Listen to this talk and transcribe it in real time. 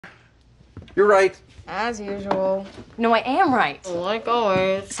You're right. As usual. No, I am right. Like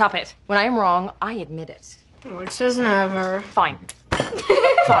always. Stop it. When I am wrong, I admit it. Which is never. Fine.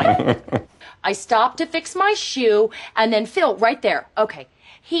 Fine. I stopped to fix my shoe, and then Phil, right there. Okay.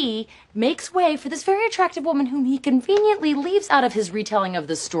 He makes way for this very attractive woman whom he conveniently leaves out of his retelling of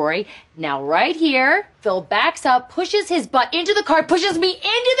the story. Now, right here, Phil backs up, pushes his butt into the car, pushes me into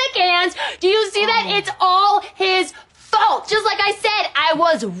the cans. Do you see that? It's all his fault. Just like I said, I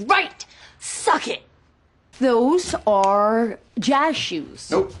was right. Suck it. Those are jazz shoes.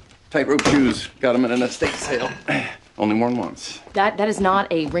 Nope. Tightrope shoes. Got them at an estate sale. Only worn once. That is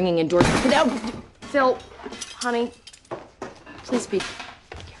not a ringing endorsement. No, Phil, honey, please be careful.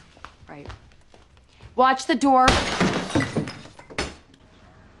 Right. Watch the door.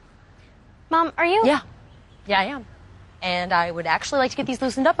 Mom, are you? Yeah, I am. And I would actually like to get these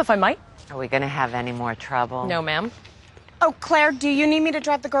loosened up if I might. Are we gonna have any more trouble? No, ma'am. Oh, Claire, do you need me to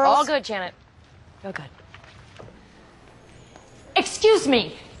drive the girls? All good, Janet. All good. Excuse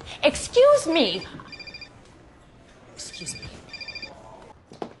me. Excuse me. Excuse me.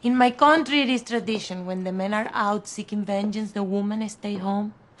 In my country, it is tradition. When the men are out seeking vengeance, the women stay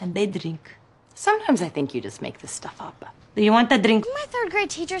home and they drink. Sometimes I think you just make this stuff up. Do you want a drink? Didn't my third grade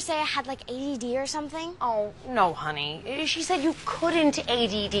teacher say I had like ADD or something? Oh, no, honey. She said you couldn't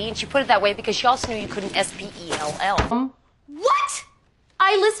ADD, and she put it that way because she also knew you couldn't SPELL. What?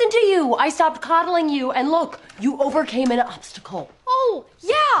 I listened to you. I stopped coddling you, and look, you overcame an obstacle. Oh,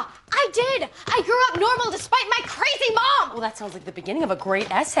 yeah, I did. I grew up normal despite my crazy mom. Well, that sounds like the beginning of a great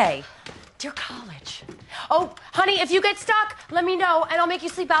essay. Dear college. Oh, honey, if you get stuck, let me know, and I'll make you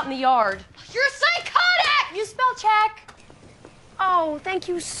sleep out in the yard. You're psychotic! You spell check. Oh, thank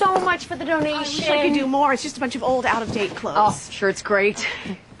you so much for the donation. I wish I could do more. It's just a bunch of old, out-of-date clothes. Oh, sure, it's great.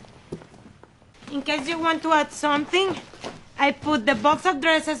 In case you want to add something, I put the box of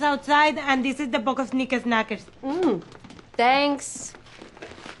dresses outside, and this is the box of knickers-knackers. Thanks.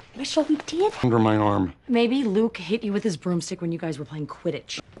 Wish all we did. Under my arm. Maybe Luke hit you with his broomstick when you guys were playing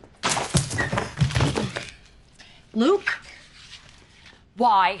Quidditch. Luke?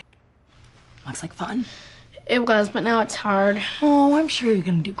 Why? Looks like fun. It was, but now it's hard. Oh, I'm sure you're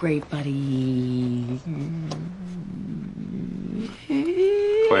gonna do great, buddy.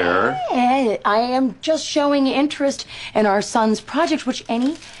 Claire. I am just showing interest in our son's project, which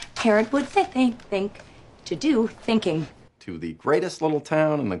any parent would think to do thinking. To the greatest little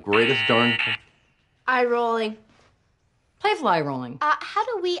town in the greatest darn... Eye rolling. Playful eye rolling. How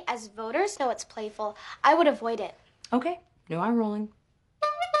do we, as voters, know it's playful? I would avoid it. Okay, no eye rolling.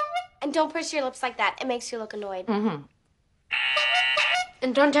 And don't pursue your lips like that. It makes you look annoyed. Mm-hmm.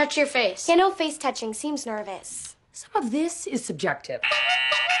 And don't touch your face. Yeah, no face touching. Seems nervous. Some of this is subjective.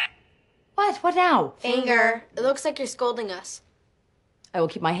 What? What now? Anger. It looks like you're scolding us. I will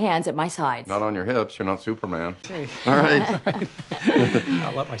keep my hands at my sides. Not on your hips. You're not Superman. Hey. All right.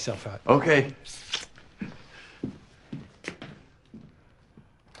 I'll let myself out. Okay.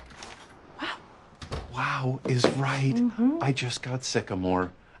 Wow is right. I just got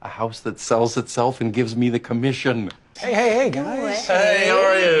Sycamore. A house that sells itself and gives me the commission. Hey, guys. Hey, how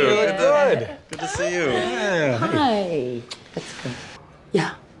are you? You look good. Good to see you. Yeah. Hi. That's good.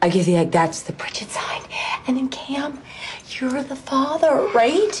 Yeah, I guess that's the Pritchett side. And then Cam, you're the father,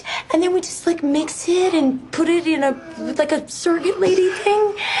 right? And then we just like mix it and put it in a surrogate lady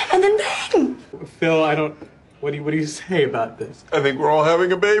thing, and then bang. Phil, I don't. What do you say about this? I think we're all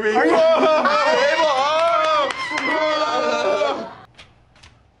having a baby. Are you?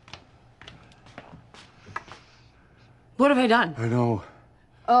 What have I done? I know.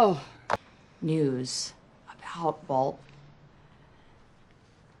 Oh, news about Walt.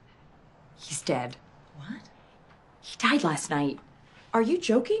 He's dead. What? He died last night. Are you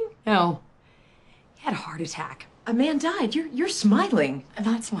joking? No. He had a heart attack. A man died. You're smiling. I'm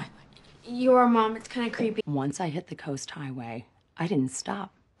not smiling. Your mom, it's kind of creepy. Once I hit the coast highway, I didn't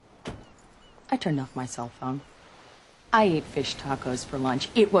stop. I turned off my cell phone. I ate fish tacos for lunch.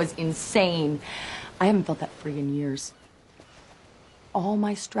 It was insane. I haven't felt that free in years. All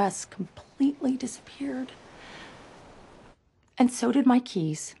my stress completely disappeared. And so did my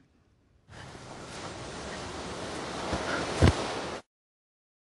keys.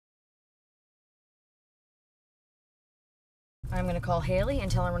 I'm gonna call Haley and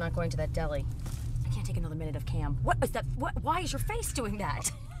tell her we're not going to that deli. I can't take another minute of Cam. What is that? Why is your face doing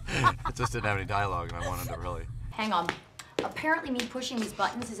that? It just didn't have any dialogue, and I wanted to really... Hang on. Apparently me pushing these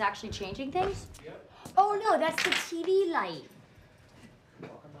buttons is actually changing things? Yep. Oh no, that's the TV light.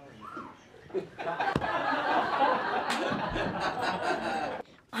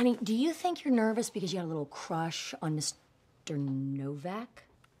 Honey, do you think you're nervous because you had a little crush on Mr. Novak?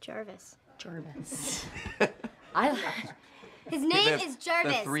 Jarvis. Jarvis. His name is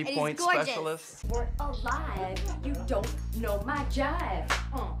Jarvis. The 3-point and he's gorgeous. specialist. We're alive. You don't know my jive.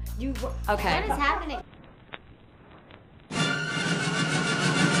 You were... Okay. What is happening?